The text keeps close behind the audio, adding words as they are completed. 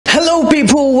Hello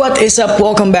people, what is up?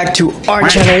 Welcome back to our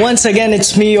channel. Once again,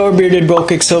 it's me, your bearded bro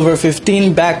QuickSilver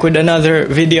 15, back with another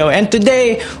video. And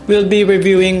today, we'll be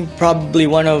reviewing probably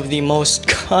one of the most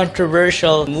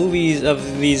controversial movies of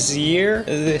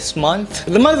this month,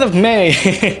 the month of May.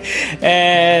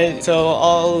 And so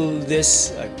all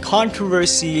this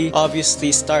controversy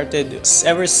obviously started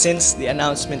ever since the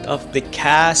announcement of the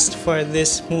cast for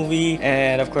this movie.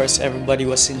 And of course, everybody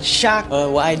was in shock.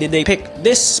 Why did they pick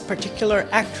this particular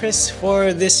actress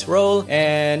for this role?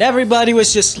 And everybody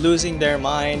was just losing their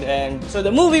mind. And so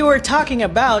the movie we're talking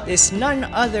about is none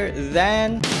other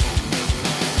than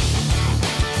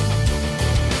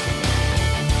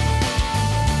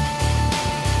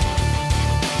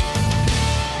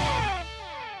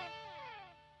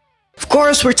of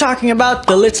course, we're talking about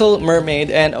The Little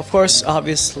Mermaid. And of course,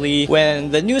 obviously, when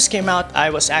the news came out, I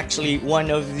was actually one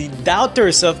of the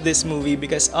doubters of this movie,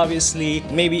 because obviously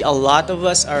maybe a lot of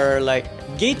us are like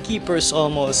gatekeepers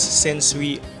almost, since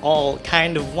we all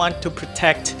kind of want to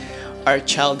protect our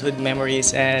childhood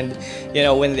memories. And you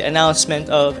know, when the announcement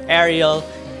of Ariel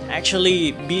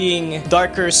actually being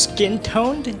darker skin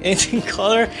toned in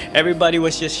color, everybody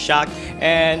was just shocked.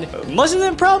 And most of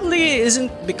them probably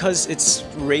isn't because it's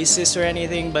racist or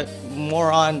anything, but more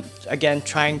on, again,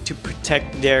 trying to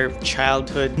protect their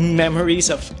childhood memories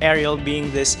of Ariel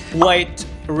being this white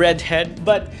redhead.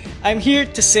 But I'm here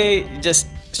to say, just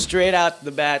straight out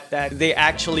the bat, that they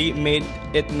actually made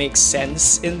it make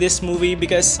sense in this movie,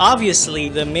 because obviously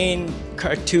the main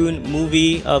cartoon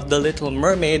movie of The Little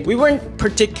Mermaid, we weren't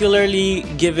particularly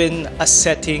given a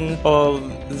setting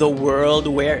of the world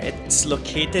where it's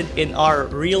located in our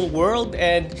real world,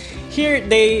 and here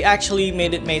they actually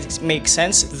made it make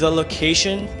sense. The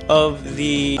location of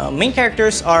the main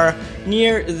characters are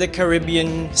near the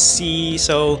Caribbean Sea,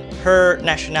 so her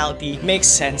nationality makes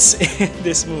sense in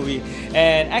this movie.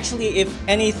 And actually, if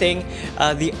anything,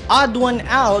 the odd one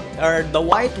out, or the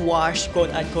whitewashed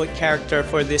quote-unquote character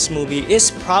for this movie,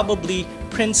 is probably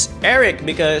Prince Eric,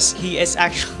 because he is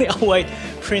actually a white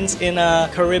prince in a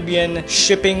Caribbean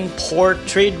shipping port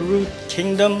trade route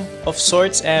kingdom of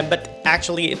sorts. But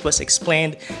actually, it was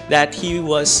explained that he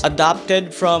was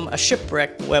adopted from a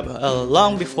shipwreck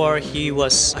long before he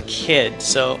was a kid.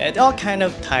 So it all kind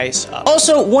of ties up.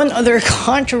 Also, one other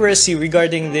controversy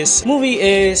regarding this movie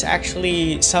is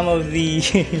actually some of the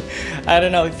I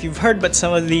don't know if you've heard, but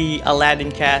some of the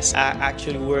Aladdin cast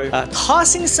actually were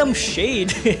tossing some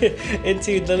shade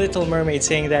into The Little Mermaid,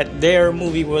 saying that their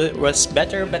movie was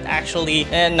better. But actually,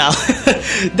 and now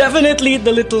definitely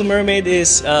The Little Mermaid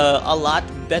is a lot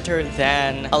better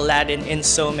than Aladdin in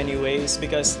so many ways,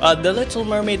 because The Little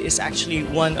Mermaid is actually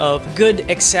one of good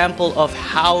example of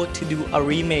how to do a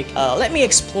remake. Let me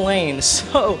explain.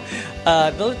 So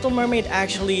The Little Mermaid,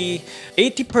 actually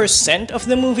 80% of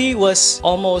the movie was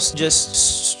almost just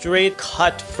straight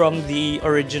cut from the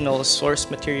original source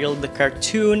material, the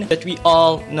cartoon that we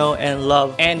all know and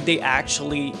love, and they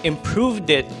actually improved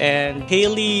it. And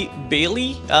Hailey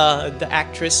Bailey, the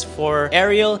actress for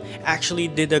Ariel, actually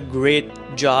did a great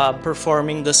job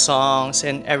performing the songs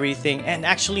and everything, and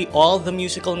actually all the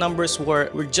musical numbers were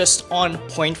just on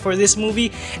point for this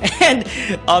movie. And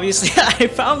obviously I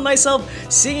found myself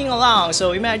singing along.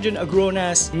 So imagine a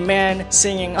grown-ass man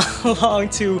singing along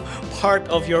to Part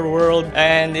of Your World,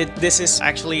 and this is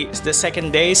actually the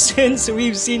second day since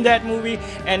we've seen that movie,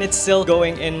 and it's still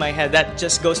going in my head. That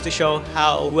just goes to show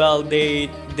how well they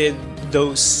did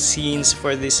those scenes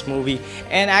for this movie.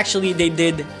 And actually, they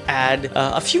did add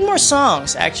a few more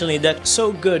songs actually that's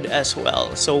so good as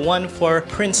well. So one for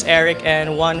Prince Eric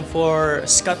and one for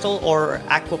Scuttle, or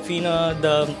Aquafina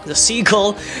the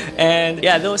seagull. And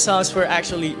yeah, those songs were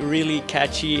actually really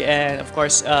catchy. And of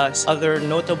course, other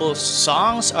notable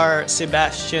songs are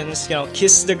Sebastian's, you know,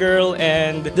 Kiss the Girl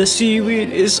and The Seaweed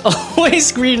is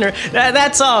Always Greener.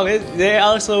 That song, they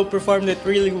also performed it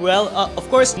really well. Of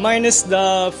course, minus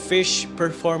the fish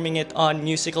performing it on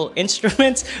musical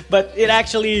instruments, but it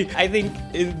actually, I think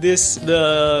in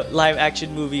the live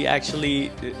action movie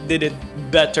actually did it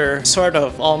better, sort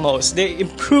of, almost. They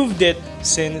improved it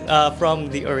from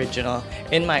the original,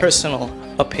 in my personal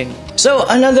opinion. So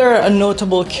another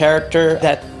notable character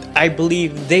that I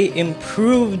believe they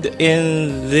improved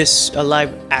in this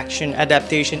live action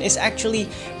adaptation is actually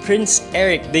Prince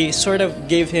Eric. They sort of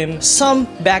gave him some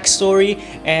backstory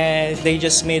and they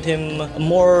just made him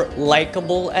more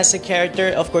likable as a character.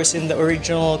 Of course, in the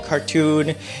original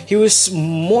cartoon, he was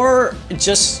more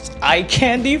just eye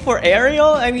candy for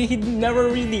Ariel. I mean, he never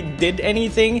really did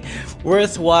anything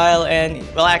worthwhile, and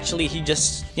well, actually he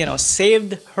just, you know,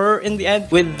 saved her in the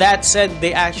end. With that said,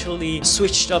 they actually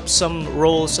switched up some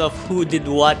roles of who did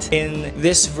what in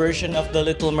this version of The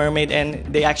Little Mermaid, and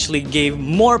they actually gave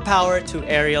more power to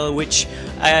Ariel, which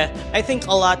I think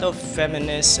a lot of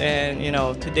feminists and, you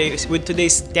know, today with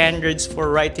today's standards for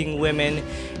writing women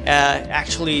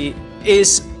actually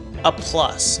is a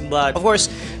plus. But of course,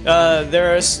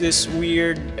 there's this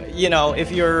weird, you know,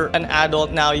 if you're an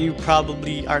adult now, you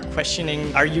probably are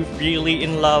questioning, are you really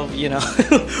in love, you know,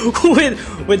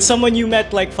 with someone you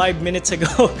met like 5 minutes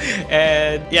ago?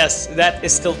 And yes, that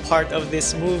is still part of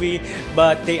this movie,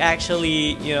 but they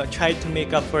actually, you know, tried to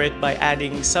make up for it by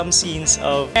adding some scenes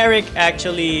of Eric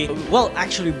actually, well,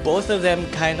 actually both of them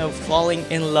kind of falling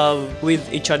in love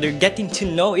with each other, getting to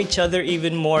know each other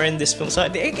even more in this film. So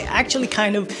they actually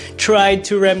kind of tried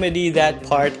to remedy that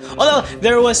part. Although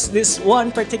there was this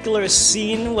one particular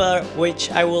scene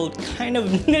which I will kind of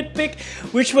nitpick,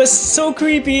 which was so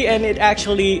creepy, and it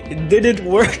actually didn't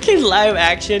work in live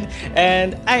action,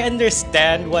 and I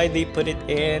understand why they put it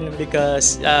in,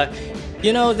 because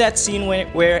you know that scene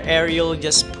where Ariel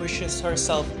just pushes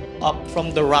herself up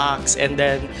from the rocks, and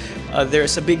then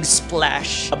there's a big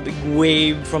splash, a big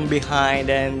wave from behind,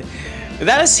 and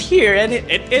that is here, and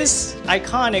it is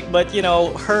iconic. But you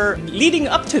know, her leading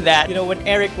up to that, you know, when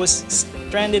Eric was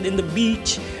stranded in the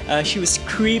beach, she was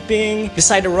creeping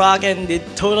beside a rock, and it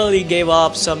totally gave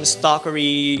off some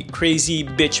stalkery, crazy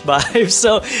bitch vibes.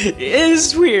 So it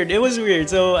was weird. It was weird.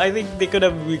 So I think they could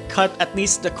have cut at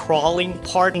least the crawling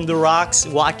part in the rocks,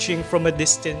 watching from a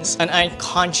distance, an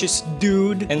unconscious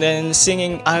dude, and then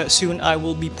singing "Soon I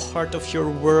will be part of your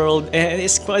world," and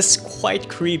it was quite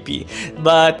creepy.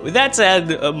 But with that said,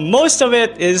 most of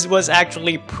it was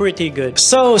actually pretty good.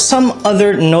 So some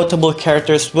other notable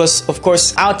characters was, of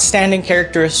course, outstanding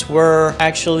characters were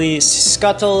actually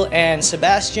Scuttle and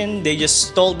Sebastian. They just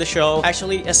stole the show.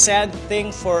 Actually, a sad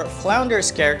thing for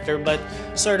Flounder's character, but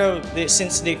sort of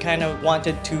since they kind of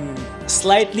wanted to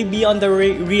slightly be on the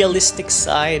realistic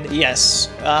side, yes,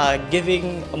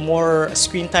 giving more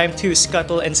screen time to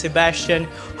Scuttle and Sebastian,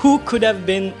 who could have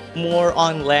been more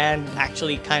on land,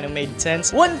 actually kind of made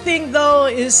sense. One thing though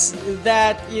is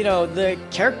that, you know, the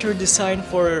character design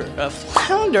for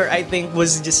Flounder, I think,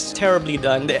 was just terribly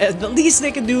done. The least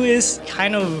they could do is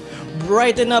kind of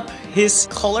brighten up his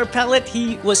color palette.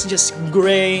 He was just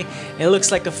gray, it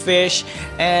looks like a fish,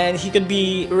 and he could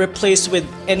be replaced with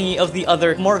any of the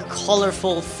other more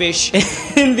colorful fish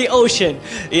in the ocean.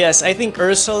 Yes, I think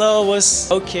Ursula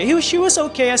was okay. She was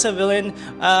okay as a villain.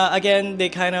 Again, they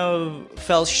kind of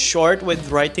fell short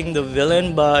with writing the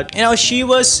villain, but you know, she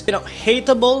was, you know,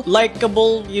 hateable,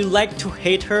 likable. You like to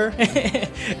hate her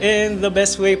in the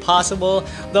best way possible.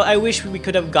 Though I wish we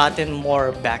could have gotten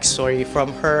more backstory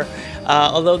from her.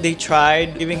 Although they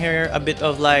tried giving her a bit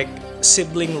of like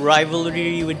sibling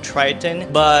rivalry with Triton.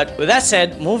 But with that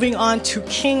said, moving on to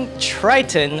King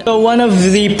Triton. So one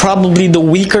of the probably the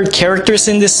weaker characters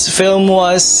in this film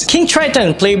was King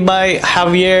Triton, played by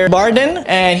Javier Bardem,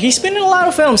 and he's been in a lot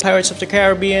of films, Pirates of the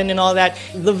Caribbean and all that.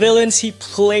 The villains he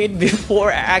played before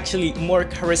are actually more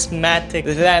charismatic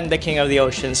than the King of the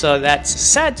Ocean, so that's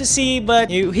sad to see.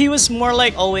 But he was more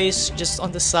like always just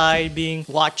on the side,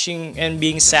 watching and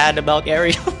being sad about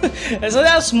Ariel. And so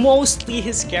that's mostly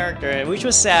his character, which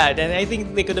was sad, and I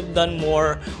think they could have done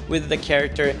more with the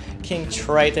character King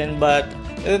Triton. But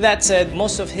that said,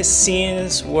 most of his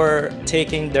scenes were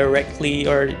taken directly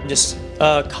or just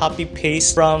copy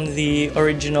paste from the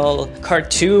original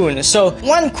cartoon. So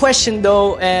one question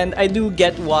though, and I do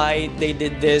get why they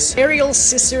did this, Ariel's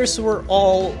sisters were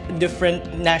all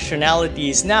different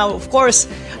nationalities. Now of course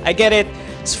I get it,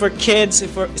 it's for kids,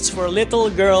 it's for little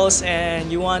girls,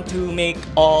 and you want to make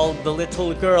all the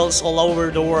little girls all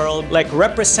over the world like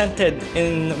represented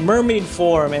in mermaid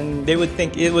form, and they would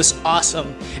think it was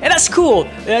awesome. And that's cool,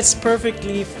 that's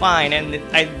perfectly fine, and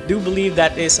I do believe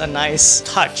that is a nice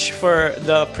touch for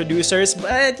the producers.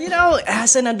 But you know,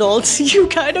 as an adult, you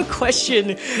kind of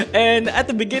question. And at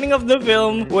the beginning of the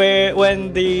film,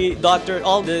 when the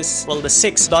the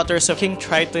 6 daughters of King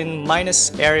Triton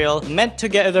minus Ariel met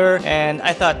together, and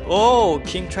I thought, oh,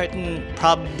 King Triton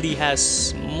probably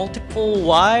has multiple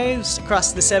wives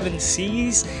across the 7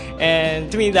 seas, and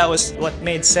to me that was what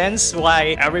made sense,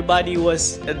 why everybody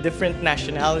was a different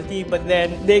nationality. But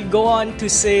then they go on to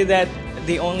say that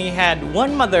they only had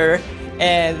one mother,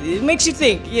 and it makes you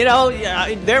think, you know,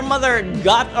 their mother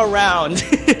got around.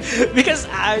 Because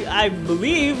I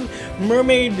believe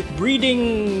mermaid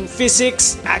breeding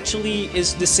physics actually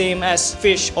is the same as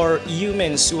fish or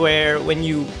humans, where when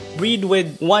you breed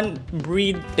with one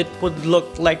breed, it would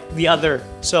look like the other.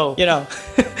 So, you know,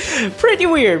 pretty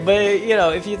weird, but you know,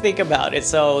 if you think about it.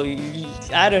 So,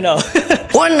 I don't know.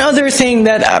 One other thing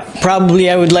that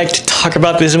I would like to talk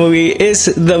about this movie is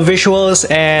the visuals,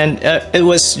 and it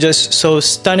was just so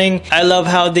stunning. I love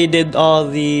how they did all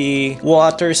the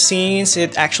water scenes.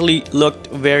 It actually looked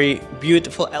very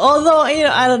beautiful. Although, you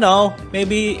know, I don't know,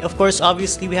 maybe, of course,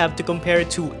 obviously we have to compare it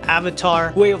to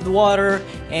Avatar, Way of the Water,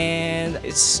 and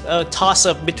it's a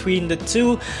toss-up between the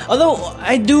two. Although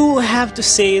I do have to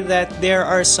say that there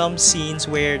are some scenes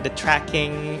where the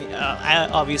tracking,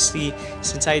 obviously,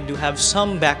 since I do have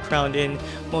some background in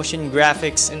motion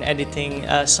graphics and editing,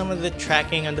 some of the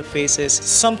tracking on the faces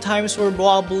sometimes were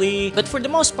wobbly, but for the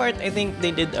most part, I think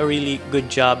they did a really good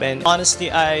job. And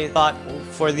honestly, I thought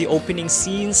for the opening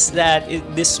scenes that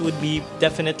this would be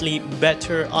definitely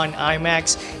better on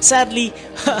IMAX. Sadly,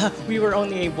 we were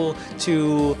only able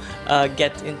to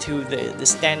get into the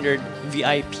standard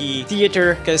VIP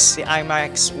theater because the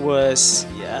IMAX was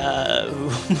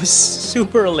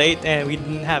super late and we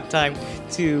didn't have time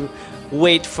to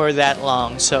wait for that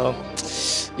long. So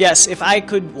yes, if I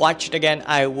could watch it again,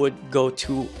 I would go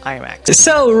to IMAX.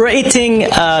 So rating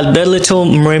The Little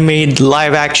Mermaid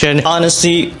live action,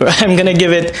 honestly, I'm gonna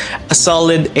give it a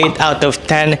solid 8 out of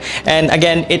 10. And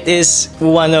again, it is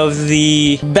one of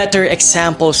the better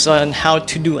examples on how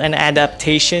to do an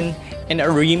adaptation and a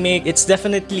remake. It's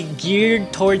definitely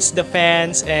geared towards the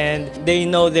fans and they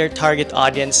know their target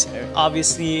audience.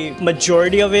 Obviously,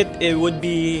 majority of it would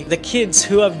be the kids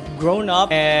who have grown up,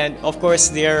 and of course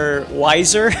they're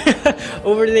wiser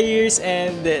over the years,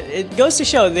 and it goes to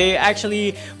show they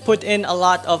actually put in a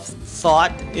lot of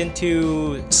thought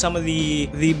into some of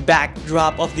the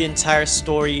backdrop of the entire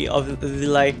story of the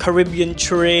like Caribbean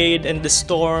trade and the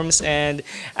storms, and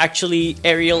actually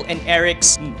Ariel and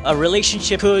Eric's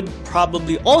relationship could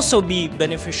probably also be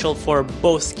beneficial for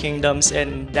both kingdoms,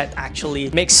 and that actually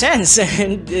makes sense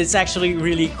and it's actually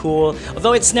really cool.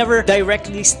 Although it's never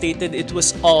directly stated, it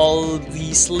was all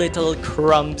these little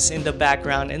crumbs in the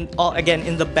background, and again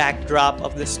in the backdrop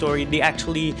of the story they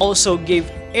actually also gave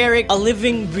Eric a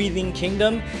living, breathing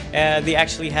kingdom. They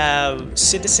actually have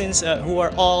citizens who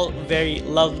are all very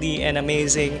lovely and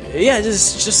amazing. Yeah,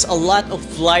 there's just a lot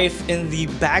of life in the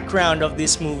background of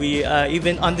this movie,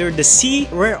 even under the sea,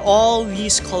 where all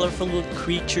these colorful little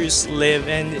creatures live,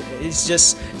 and it's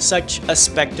just such a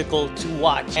spectacle to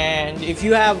watch. And if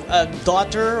you have a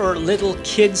daughter or little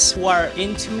kids who are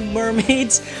into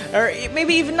mermaids, or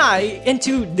maybe even not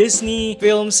into Disney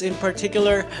films in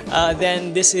particular,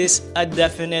 then this is a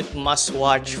definite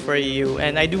must-watch for you.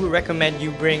 And I do recommend you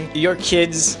bring your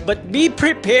kids, but be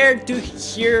prepared to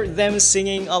hear them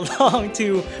singing along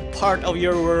to part of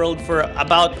your world for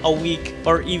about a week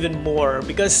or even more,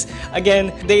 because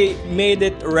again, they made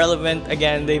it relevant.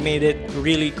 Again, they made it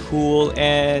really cool,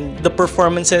 and the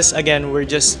performances again were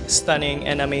just stunning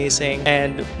and amazing,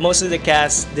 and most of the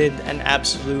cast did an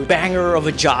absolute banger of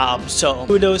a job. So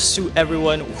kudos to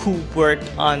everyone who worked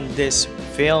on this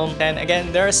film. And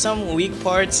again, there are some weak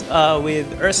parts with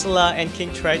Ursula and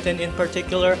King Triton in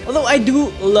particular. Although I do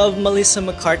love Melissa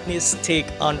McCartney's take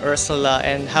on Ursula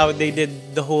and how they did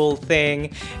the whole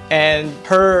thing, and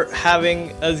her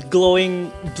having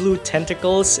glowing blue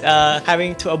tentacles,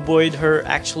 having to avoid her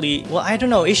actually, well, I don't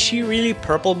know, is she really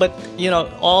purple? But you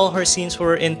know, all her scenes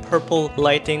were in purple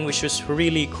lighting, which was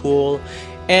really cool.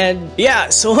 And yeah,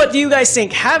 so what do you guys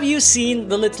think? Have you seen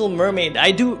The Little Mermaid?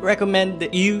 I do recommend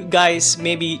you guys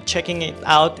maybe checking it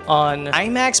out on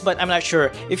IMAX, but I'm not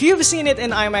sure. If you've seen it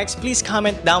in IMAX, please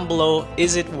comment down below,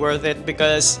 is it worth it?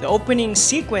 Because the opening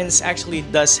sequence actually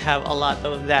does have a lot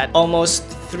of that almost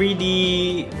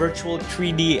 3D, virtual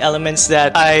 3D elements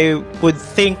that I would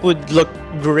think would look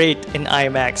great in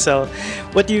IMAX. So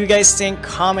what do you guys think?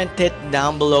 Comment it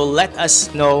down below. Let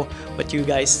us know what you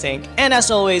guys think. And as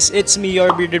always, it's me,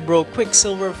 your bearded bro,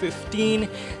 QuickSilver 15,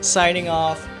 signing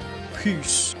off.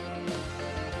 Peace.